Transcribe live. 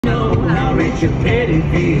your petty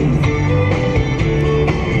fears.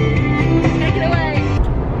 Take it away.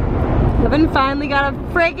 Evan finally got a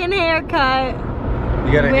freaking haircut.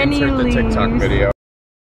 You gotta when insert the TikTok leaves. video.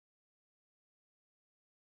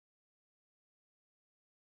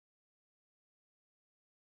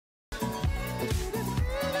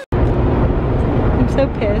 I'm so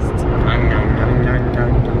pissed.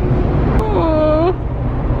 Oh,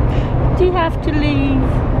 do you have to leave?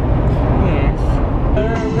 Yes.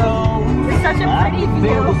 It's such a pretty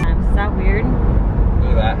view. Is that weird? Look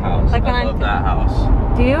at that house. Like I love on- that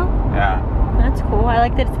house. Do you? Yeah. That's cool. I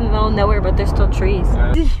like that it's in the middle of nowhere, but there's still trees.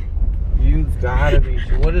 You've gotta be.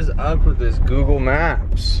 What is up with this Google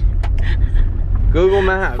Maps? Google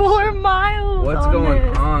Maps. 4 miles. What's on going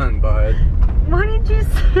this. on, bud? Why did you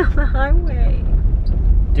stay on the highway?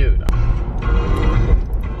 Dude.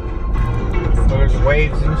 So there's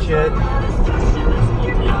waves and shit.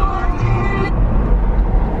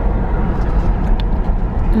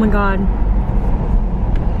 Oh my god.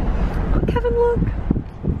 Oh, Kevin, look.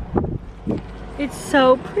 It's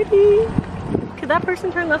so pretty. Could that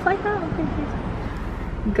person turn left like that? I don't think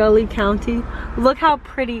he's... Gully County. Look how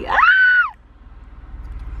pretty. Ah!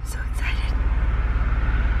 I'm so excited.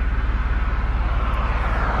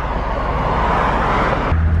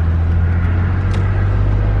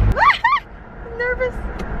 I'm nervous.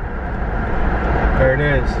 There it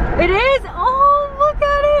is. It is? Oh, look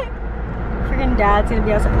at it. Freaking dad's gonna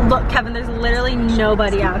be outside. Look, Kevin, there's literally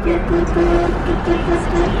nobody out here.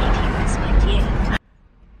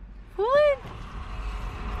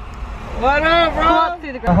 What up, bro? Pull up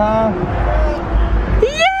through the ground.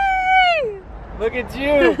 Yay! Look at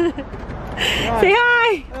you. Say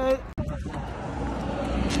hi.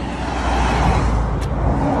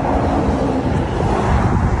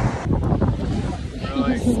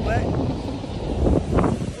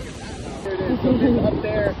 Up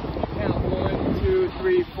there, count 1, 2,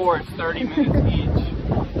 3, 4. It's 30 minutes each.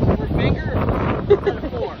 We're finger or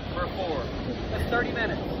 4? We're 4. That's 30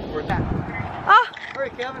 minutes. We're that. Ah.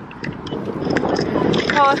 Hurry, Kevin.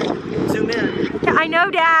 Oh. Zoom in. Yeah, I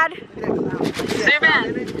know, Dad. Zoom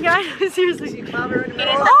in. Yeah, I know, seriously. Cloud right in the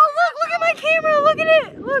middle. Oh, look at my camera. Look at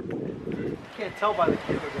it. Look. Can't tell by the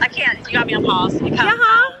camera. I can't. You got me on pause. You kind of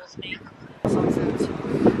Uh-huh. fouls me.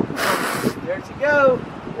 There you go.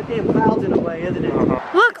 The damn cloud's in the way, isn't it?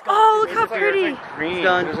 Look. Oh, look how pretty. Green.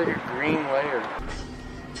 Done. There's like a green layer.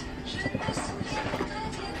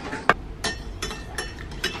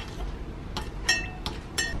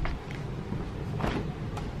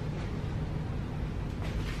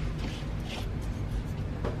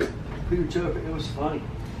 We were joking. It was funny.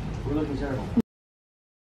 We're looking terrible.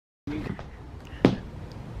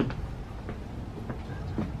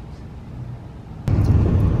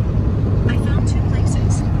 I found 2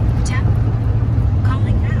 places. Tap.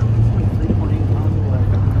 Calling now. 3.8 miles away.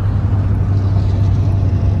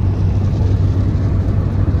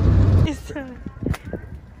 It's,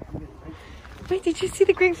 wait, did you see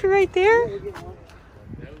the grapefruit right there?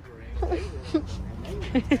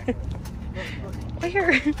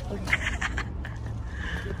 Where? Isn't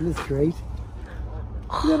this great?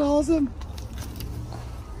 Isn't that awesome?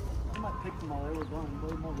 I might pick them all. They were gone.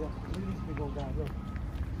 Look at these big old guys.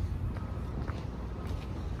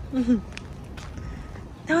 Look.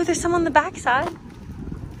 No, there's some on the backside.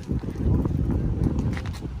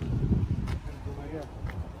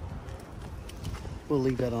 We'll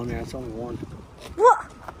leave that on there. It's only one. What?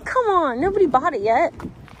 Come on, nobody bought it yet.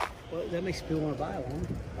 Well, that makes people want to buy one.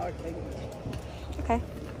 I'll take it. Okay.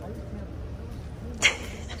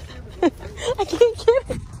 I can't get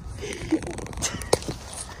it.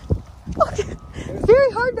 Okay.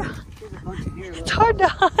 Very hard to. There's a bunch in here. It's hard to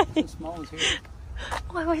hide. The small ones here.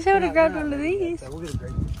 Oh, I wish I would have grabbed one of these. We'll get a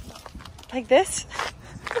great. Like this?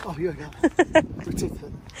 Oh, here I go.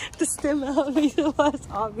 The stem out makes it less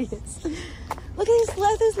obvious. Look at these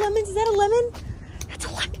lemons. Is that a lemon? That's a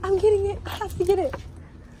lemon. I'm getting it. I have to get it.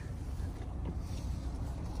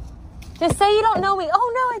 Just say you don't know me.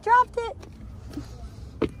 Oh no, I dropped it.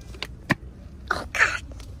 Oh God.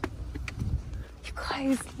 You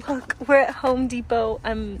guys, look, we're at Home Depot.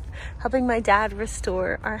 I'm helping my dad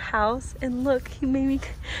restore our house. And look, he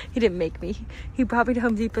didn't make me. He brought me to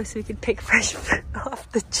Home Depot so we could pick fresh fruit off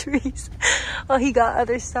the trees. Oh, he got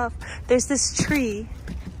other stuff. There's this tree.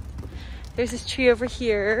 There's this tree over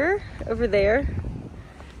here, over there,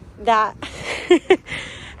 that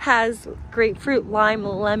has grapefruit, lime,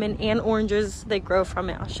 lemon, and oranges that grow from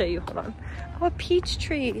it. I'll show you, hold on. Oh, a peach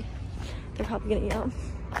tree. They're probably gonna eat them.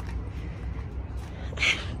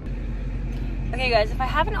 Okay guys, if I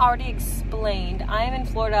haven't already explained, I am in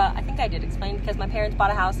Florida. I think I did explain because my parents bought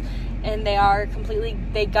a house and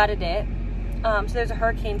they gutted it. So there's a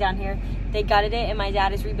hurricane down here. They gutted it, and my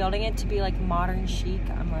dad is rebuilding it to be like modern chic.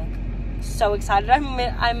 I'm like so excited.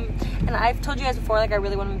 And I've told you guys before, like I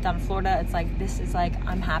really want to move down to Florida. It's like, this is like,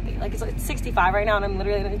 I'm happy. Like it's 65 right now, and I'm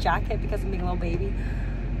literally in a jacket because I'm being a little baby.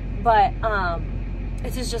 But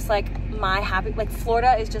this is just like my happy, like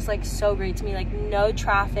Florida is just like so great to me. Like no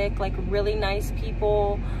traffic, like really nice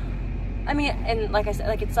people. I mean, and like I said,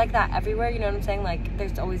 like it's like that everywhere, you know what I'm saying? Like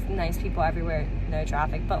there's always nice people everywhere, no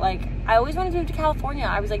traffic. But like I always wanted to move to California.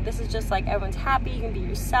 I was like, this is just like everyone's happy, you can be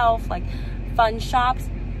yourself, like fun shops.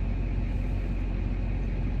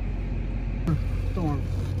 Storm.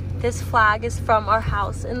 This flag is from our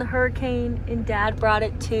house in the hurricane, and Dad brought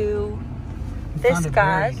it to this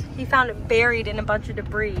guy. He found it buried in a bunch of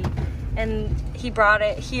debris, and he brought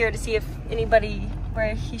it here to see if anybody,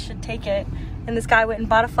 where he should take it. And this guy went and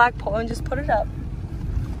bought a flagpole and just put it up.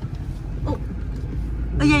 Oh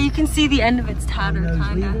yeah, you can see the end of it's tattered,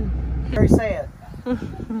 kinda. Very sad.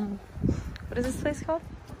 What is this place called?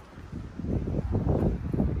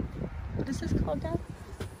 What is this called, Dad?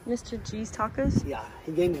 Mr. G's Tacos? Yeah,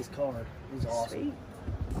 he gave me his card. It was awesome. Sweet.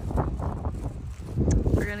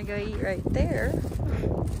 We're gonna go eat right there.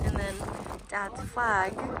 And then Dad's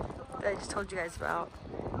flag that I just told you guys about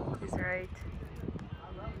is right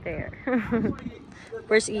there.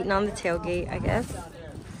 We're just eating on the tailgate, I guess.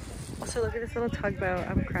 Also, look at this little tugboat.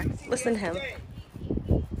 I'm cracked. Listen to him.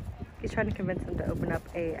 He's trying to convince them to open up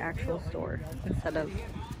a actual store instead of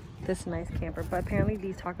this nice camper. But apparently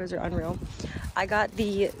these tacos are unreal. I got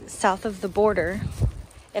the south of the border,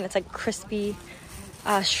 and it's like crispy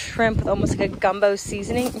shrimp with almost like a gumbo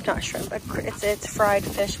seasoning. Not shrimp, it's fried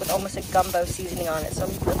fish with almost a gumbo seasoning on it. So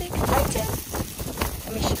I'm really excited.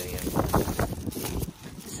 Let me show you.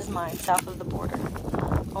 Mine, south of the border.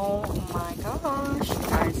 Oh my gosh,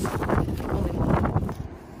 guys. Holy moly.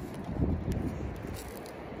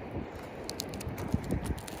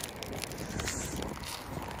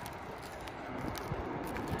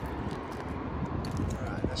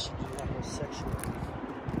 Alright, that should do that whole section.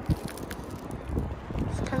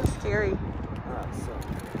 It's kind of scary. Alright, so.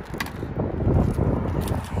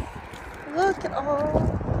 Look at all.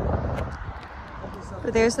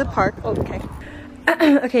 There's the park. Oh, okay.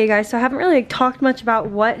 Okay guys, so I haven't really talked much about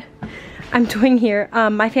what I'm doing here.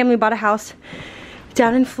 My family bought a house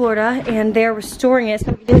down in Florida, and they're restoring it.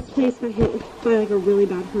 So this place got hit by like a really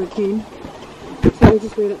bad hurricane. So we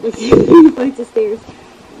just ran up like 2 flights of stairs.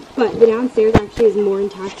 But the downstairs actually is more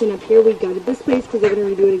intact, and up here we gutted this place because they're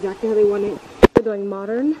going to redo it exactly how they want it. They're doing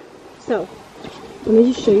modern. So let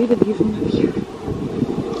me just show you the view from up here.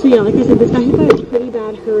 So yeah, like I said, this got hit by a pretty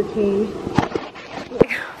bad hurricane.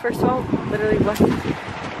 First of all, literally look.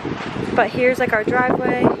 But here's like our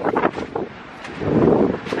driveway.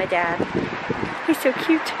 My dad. He's so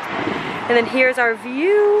cute. And then here's our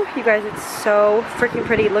view. You guys, it's so freaking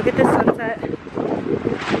pretty. Look at this sunset.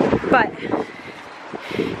 But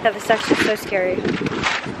yeah, this is actually so scary.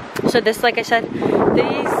 So this, like I said,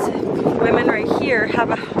 these women right here had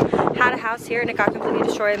a house here, and it got completely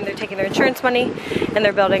destroyed, and they're taking their insurance money and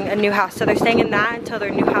they're building a new house. So they're staying in that until their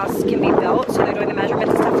new house can be built. So they're doing the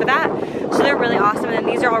measurements and stuff for that. So they're really awesome. And then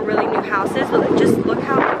these are all really new houses. But just look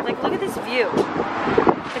how, like, look at this view.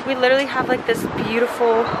 Like, we literally have like this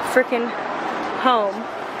beautiful freaking home.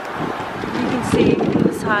 You can see on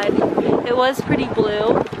the side. It was pretty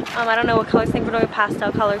blue. I don't know what colors. I think we're doing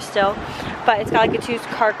pastel colors still. But it's got like a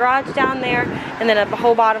 2-car garage down there, and then a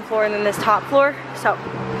whole bottom floor, and then this top floor. So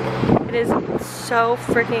it is so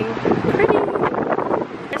freaking pretty.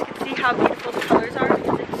 You guys can see how beautiful the colors are.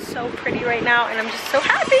 It's so pretty right now, and I'm just so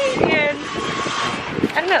happy. And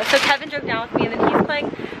I don't know. So Kevin drove down with me, and then he's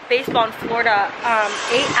playing baseball in Florida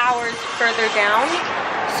 8 hours further down.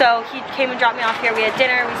 So he came and dropped me off here. We had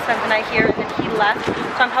dinner, we spent the night here, and then he left.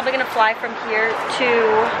 So I'm probably gonna fly from here to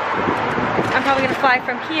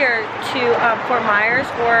Fort Myers,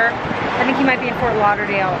 or I think he might be in Fort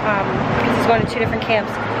Lauderdale because he's going to 2 different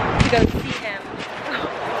camps to go see him.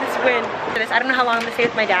 This wind. I don't know how long I'm gonna stay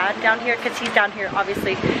with my dad down here, because he's down here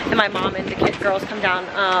obviously, and my mom and the girls come down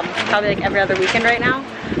probably like every other weekend right now.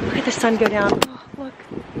 Look at the sun go down. Oh, look.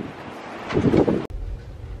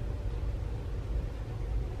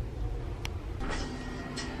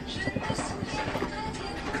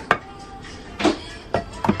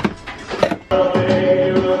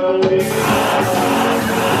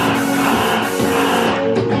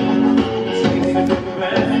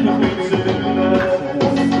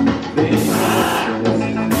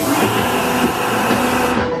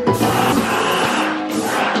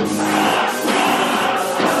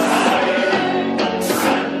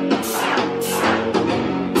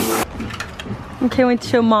 I can't wait to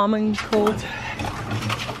show Mom and Cole.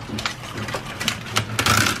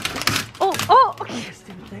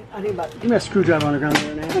 I think about, give me a screwdriver on the ground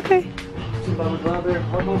there now. Okay. Some bubble glove there.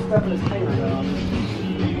 Almost stuff in this thing I got on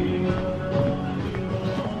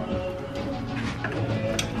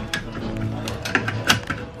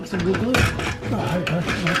there. Some good glue.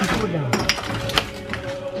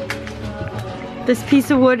 This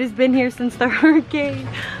piece of wood has been here since the hurricane.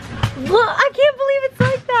 Look, I can't believe it's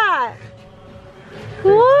like that.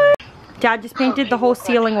 What? Dad just painted the whole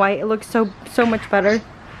ceiling white. It looks so much better.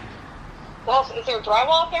 Well, is there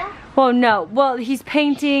drywall up there? Well, no. Well, he's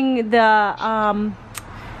painting the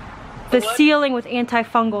ceiling with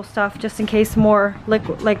antifungal stuff just in case more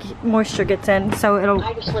liquid, like moisture gets in. So it'll.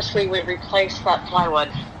 I just wish we would replace that plywood.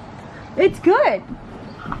 It's good.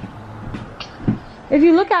 If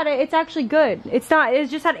you look at it, it's actually good. It's not. It's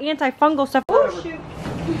just had antifungal stuff. Oh shoot!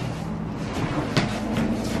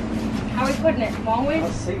 How are we putting it? Long ways?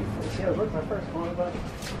 Let's see. Let's see how it looks my first one, but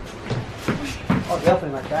oh,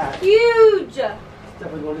 definitely like that. Huge.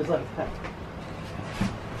 Definitely going just like that.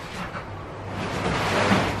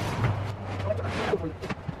 Look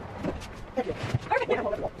at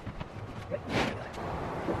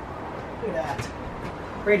that.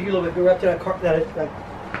 Right here a little bit. Go up to that car.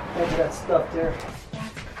 That stuff there.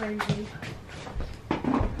 That's crazy.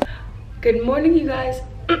 Good morning, you guys.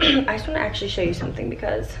 I just want to actually show you something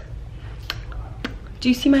because do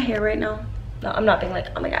you see my hair right now? No, I'm not being like,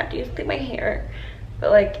 oh my god, do you see my hair?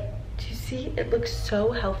 But like, do you see it looks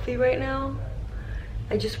so healthy right now?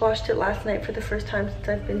 I just washed it last night for the first time since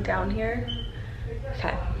I've been down here.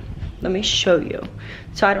 Okay, let me show you.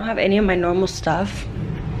 So I don't have any of my normal stuff.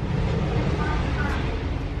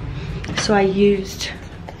 So I used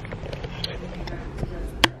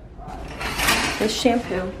this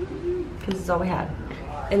shampoo because this is all we had.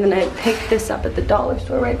 And then I picked this up at the dollar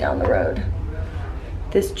store right down the road.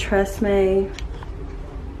 This Tresemme.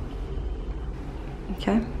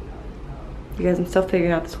 Okay. You guys, I'm still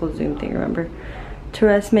figuring out this whole Zoom thing, remember?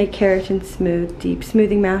 Tresemme Keratin Smooth Deep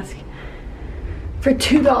Smoothing Mask for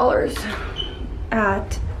 $2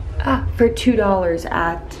 at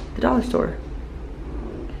the dollar store.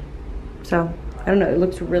 So, I don't know, it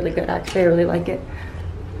looks really good actually. I really like it.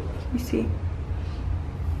 Let me see.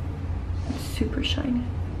 It's super shiny.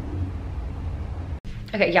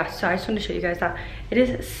 Okay, yeah, so I just wanted to show you guys that it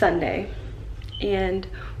is Sunday and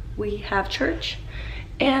we have church,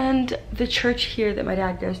 and the church here that my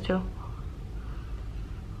dad goes to,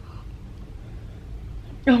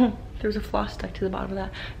 oh, there's a floss stuck to the bottom of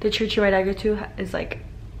that. The church here my dad goes to is like,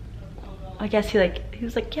 I guess he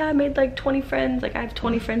was like, yeah, I made like 20 friends. Like I have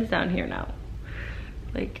 20 friends down here now.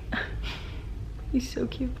 Like, he's so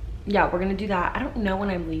cute. Yeah, we're gonna do that. I don't know when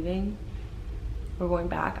I'm leaving. We're going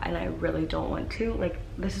back and I really don't want to. Like,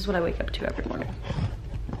 this is what I wake up to every morning.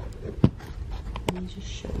 Let me just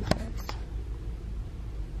show you guys.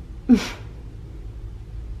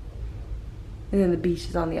 And then the beach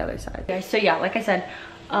is on the other side. Okay, so yeah, like I said,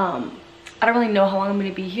 I don't really know how long I'm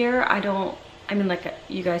gonna be here. I mean, like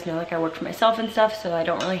you guys know, like I work for myself and stuff, so I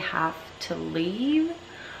don't really have to leave.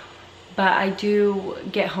 But I do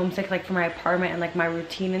get homesick like for my apartment and like my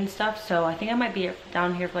routine and stuff. So I think I might be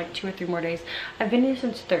down here for like 2 or 3 more days. I've been here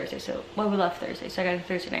since Thursday. So, well, we left Thursday. So I got a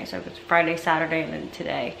Thursday night. So it was Friday, Saturday, and then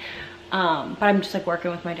today. But I'm just like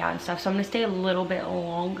working with my dad and stuff. So I'm gonna stay a little bit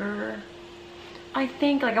longer. I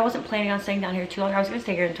think, like I wasn't planning on staying down here too long. I was gonna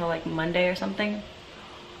stay here until like Monday or something.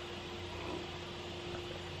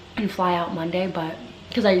 And fly out Monday, but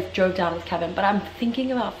because I drove down with Kevin, but I'm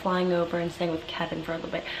thinking about flying over and staying with Kevin for a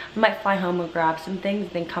little bit. I might fly home and grab some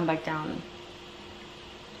things, then come back down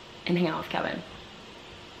and hang out with Kevin.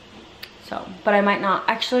 So, but I might not.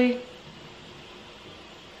 Actually,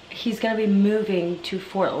 he's gonna be moving to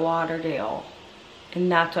Fort Lauderdale,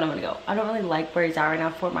 and that's when I'm gonna go. I don't really like where he's at right now.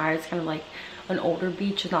 Fort Myers is kind of like an older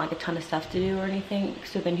beach. There's not like a ton of stuff to do or anything.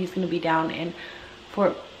 So then he's gonna be down in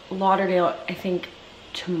Fort Lauderdale, I think,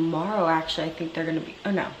 tomorrow. Actually, I think they're gonna be,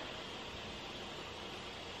 oh no,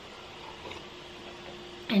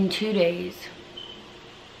 in 2 days,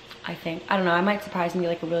 I think. I don't know, I might surprise him, get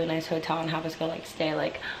like a really nice hotel and have us go like stay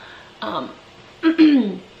like have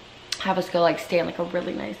us go like stay in like a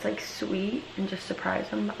really nice like suite and just surprise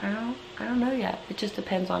him. But I don't know yet. It just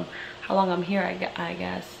depends on how long I'm here, I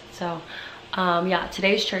guess. So yeah,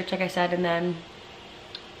 today's church, like I said, and then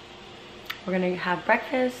we're gonna have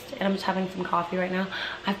breakfast, and I'm just having some coffee right now.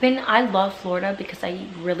 I love Florida because I eat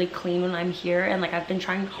really clean when I'm here, and like I've been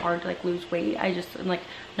trying hard to like lose weight. I just am like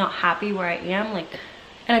not happy where I am, like,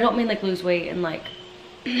 and I don't mean like lose weight and like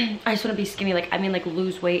I just want to be skinny. Like I mean like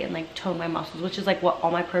lose weight and like tone my muscles, which is like what all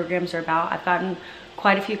my programs are about. I've gotten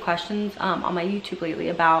quite a few questions on my YouTube lately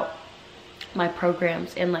about my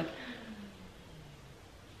programs and like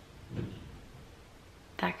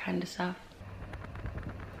that kind of stuff.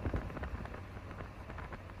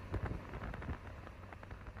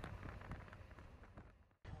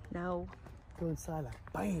 No. Go inside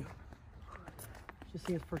like bam. Just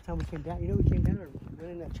see the first time we came down. You know we came down and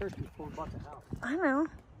went in that church before we bought the house. I know.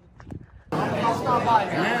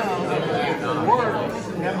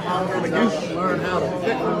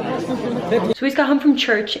 So we just got home from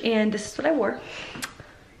church and this is what I wore.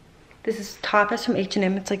 This is top is from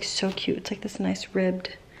H&M. It's like so cute. It's like this nice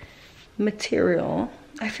ribbed material.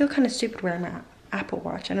 I feel kind of stupid wearing my Apple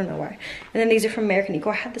Watch. I don't know why. And then these are from American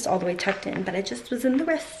Eagle. I had this all the way tucked in, but I just was in the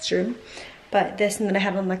restroom. But this, and then I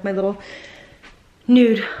had on like my little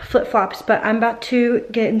nude flip-flops. But I'm about to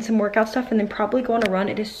get in some workout stuff and then probably go on a run.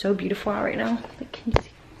 It is so beautiful out right now. Like, can you see?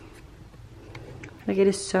 Like, it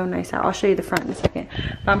is so nice out. I'll show you the front in a second.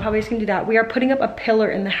 But I'm probably just gonna do that. We are putting up a pillar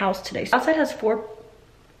in the house today. So outside has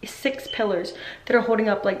 6 pillars that are holding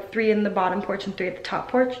up, like 3 in the bottom porch and 3 at the top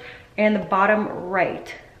porch. And the bottom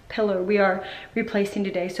right pillar we are replacing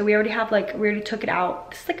today. So we already have like, we already took it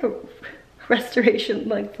out. This is like a restoration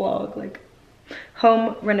like vlog, like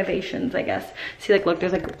home renovations, I guess. See, like, look,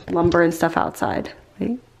 there's like lumber and stuff outside.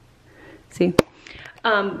 Right? See?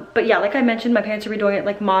 But yeah, like I mentioned, my parents are redoing it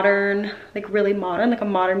like modern, like really modern, like a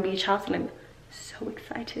modern beach house, and I'm so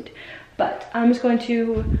excited. But I'm just going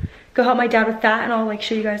to go help my dad with that, and I'll like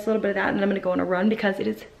show you guys a little bit of that, and then I'm gonna go on a run because it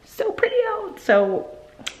is so pretty out. So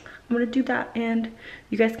I'm gonna do that and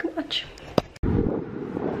you guys can watch.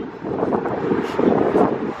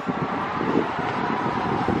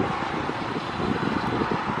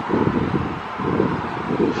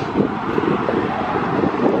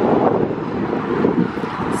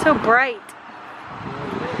 So bright.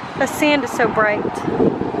 The sand is so bright.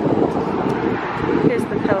 Here's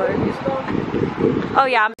the pillar. Oh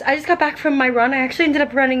yeah, I just got back from my run. I actually ended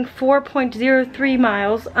up running 4.03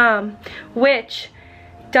 miles, which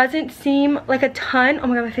doesn't seem like a ton. Oh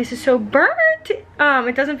my god, my face is so burnt.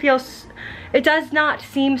 It does not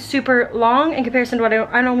seem super long in comparison to what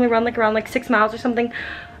I normally run, like around like 6 miles or something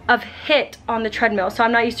of HIIT on the treadmill. So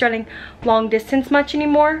I'm not used to running long distance much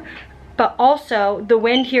anymore. But also the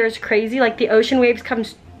wind here is crazy. Like the ocean waves come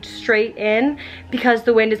straight in because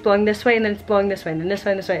the wind is blowing this way and then it's blowing this way and then this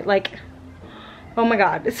way and this way. Like, oh my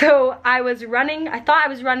god. So I was running, I thought I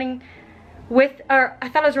was running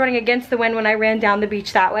against the wind when I ran down the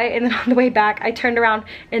beach that way, and then on the way back I turned around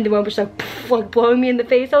and the wind was like, like blowing me in the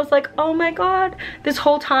face. I was like, oh my god. This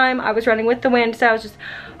whole time I was running with the wind, so I was just,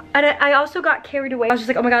 and I also got carried away. I was just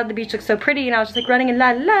like, oh my god, the beach looks so pretty, and I was just like running and la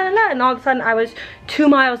la la, and all of a sudden I was 2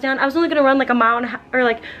 miles down. I was only gonna run like a mile and a half, or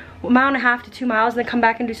like a mile and a half to 2 miles, and then come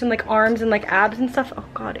back and do some like arms and like abs and stuff. Oh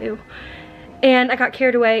god, ew. And I got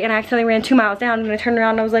carried away and I accidentally ran 2 miles down, and I turned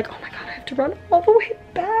around and I was like, oh my god, I have to run all the way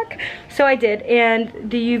back. So I did,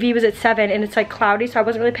 and the UV was at 7 and it's like cloudy, so I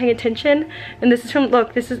wasn't really paying attention. And this is from,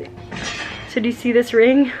 look, this is, so do you see this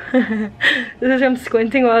ring? This is from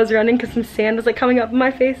squinting while I was running because some sand was like coming up in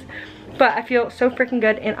my face. But I feel so freaking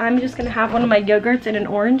good, and I'm just gonna have one of my yogurts and an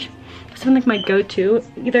orange. It's been like my go-to,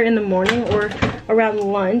 either in the morning or around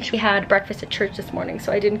lunch. We had breakfast at church this morning,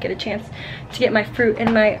 so I didn't get a chance to get my fruit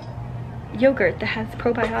and my yogurt that has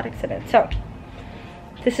probiotics in it. So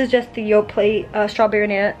this is just the Yoplait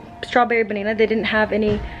strawberry banana. They didn't have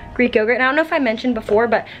any Greek yogurt, and I don't know if I mentioned before,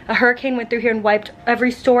 but a hurricane went through here and wiped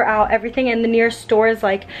every store out, everything, and the nearest store is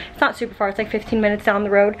like, it's not super far, it's like 15 minutes down the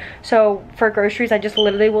road. So for groceries, I just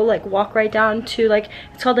literally will like walk right down to, like,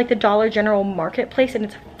 it's called like the Dollar General Marketplace, and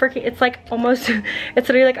it's like almost it's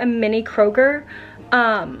literally like a mini Kroger.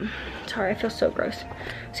 Sorry, I feel so gross.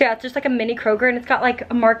 So yeah, it's just like a mini Kroger, and it's got like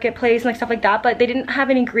a marketplace and like stuff like that, but they didn't have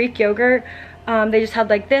any Greek yogurt. They just had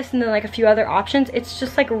like this and then like a few other options. It's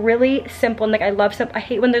just like really simple, and like I love simple. I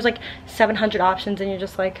hate when there's like 700 options and you're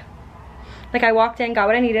just like I walked in, got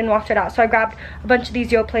what I needed, and walked right out. So I grabbed a bunch of these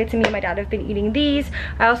Yoplaits, and me and my dad have been eating these.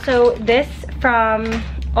 I also, this from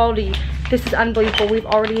Aldi, this is unbelievable. We've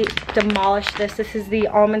already demolished this. This is the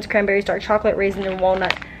almonds, cranberries, dark chocolate, raisin, and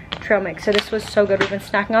walnut trail mix. So this was so good. We've been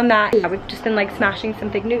snacking on that. Yeah, we've just been like smashing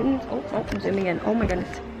some Fig Newtons. Oh, I'm zooming in. Oh my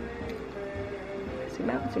goodness. Zoom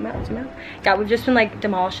out, zoom out, zoom out. Yeah, we've just been like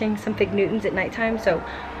demolishing some Fig Newtons at nighttime. So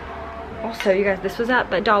also, you guys, this was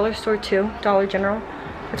at the dollar store too, Dollar General.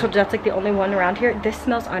 I told you that's like the only one around here. This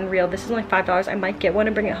smells unreal. This is only $5. I might get one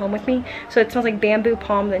and bring it home with me. So it smells like bamboo,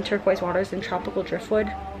 palm, then turquoise waters, and tropical driftwood.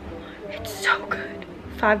 It's so good.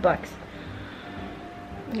 $5.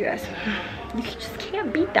 You guys, you just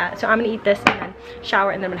can't beat that. So I'm gonna eat this and then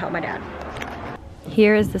shower, and then I'm gonna help my dad.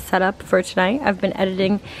 Here is the setup for tonight. I've been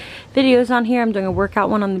editing videos on here. I'm doing a workout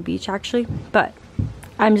one on the beach actually, but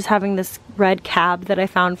I'm just having this red cab that I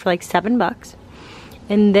found for like $7.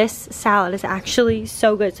 And this salad is actually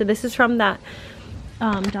so good. So this is from that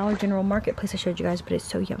Dollar General marketplace I showed you guys, but it's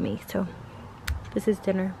so yummy. So this is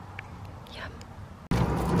dinner. Yum.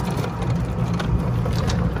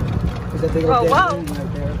 Oh, whoa.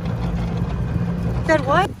 Right there. Said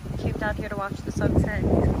what? Came down here to watch the sunset. He's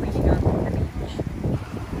cleaning up the beach.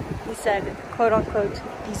 He said, quote unquote,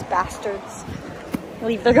 these bastards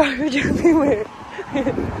leave their garbage everywhere.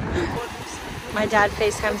 My dad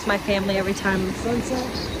FaceTimes my family every time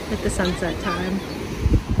at the sunset time.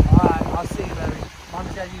 Alright, I'll see you, baby.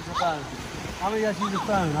 Mommy's gotta use the phone. Mommy gotta use the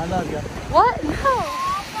phone. I love you. What? No.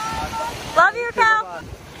 Love you, Cal.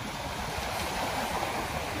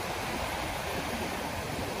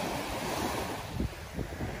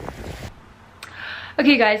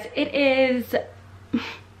 Okay, guys, it is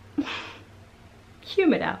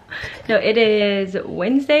humid out. No, it is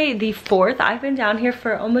Wednesday the 4th. I've been down here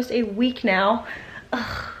for almost a week now.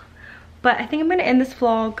 Ugh. But I think I'm gonna end this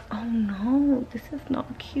vlog. Oh no, this is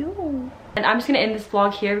not cute. And I'm just gonna end this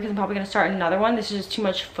vlog here because I'm probably gonna start another one. This is just too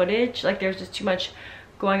much footage. Like, there's just too much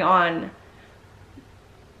going on.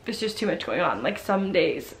 There's just too much going on. Like, some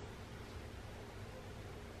days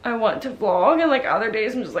I want to vlog, and like other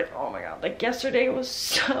days I'm just like, oh my god. Like, yesterday was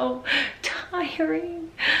so tiring.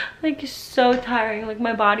 Like, so tiring. Like,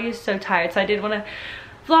 my body is so tired. So I did want to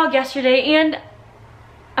vlog yesterday, and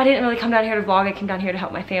I didn't really come down here to vlog. I came down here to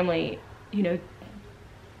help my family, you know,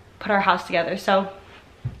 put our house together. So,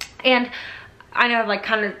 and I know I've like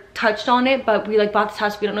kind of touched on it, but we like bought this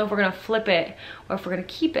house. We don't know if we're gonna flip it or if we're gonna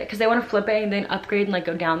keep it, because they want to flip it and then upgrade and like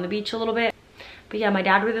go down the beach a little bit. But yeah, my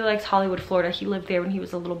dad really likes Hollywood, Florida. He lived there when he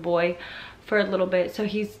was a little boy for a little bit, so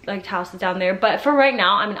he's liked houses down there. But for right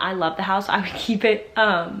now, I mean, I love the house. I would keep it.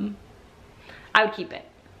 I would keep it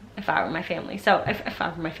if I were my family. So if I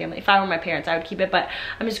were my family, if I were my parents, I would keep it. But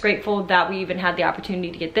I'm just grateful that we even had the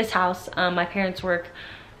opportunity to get this house. My parents work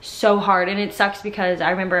so hard, and it sucks because I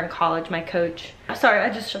remember in college my coach, sorry, I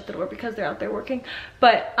just shut the door because they're out there working,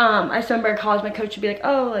 but I just remember in college my coach would be like,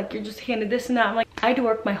 oh, like, you're just handed this and that. I'm like, I had to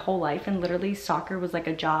work my whole life, and literally soccer was like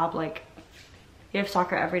a job. Like, you have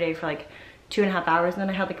soccer every day for like 2.5 hours, and then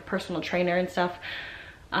I had like a personal trainer and stuff.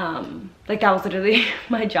 Like, that was literally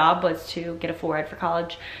my job, was to get a full ride for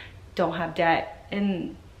college, don't have debt,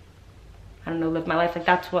 and I don't know, live my life. Like,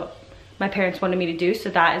 that's what my parents wanted me to do,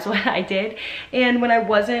 so that is what I did. And when I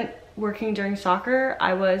wasn't working during soccer,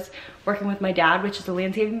 I was working with my dad, which is a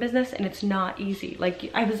landscaping business, and it's not easy.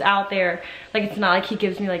 Like, I was out there, like, it's not like he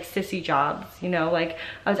gives me like sissy jobs, you know. Like,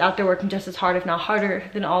 I was out there working just as hard, if not harder,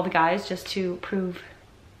 than all the guys, just to prove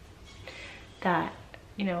that,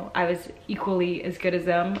 you know, I was equally as good as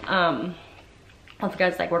them. All the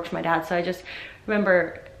guys like worked for my dad, so I just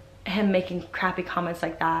remember him making crappy comments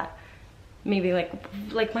like that. Maybe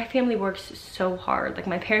like my family works so hard. Like,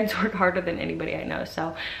 my parents work harder than anybody I know.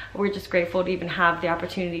 So we're just grateful to even have the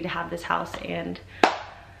opportunity to have this house, and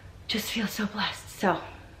just feel so blessed. So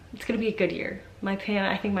it's gonna be a good year. I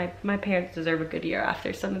think my parents deserve a good year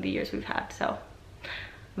after some of the years we've had. So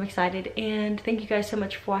I'm excited, and thank you guys so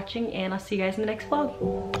much for watching, and I'll see you guys in the next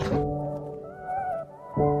vlog.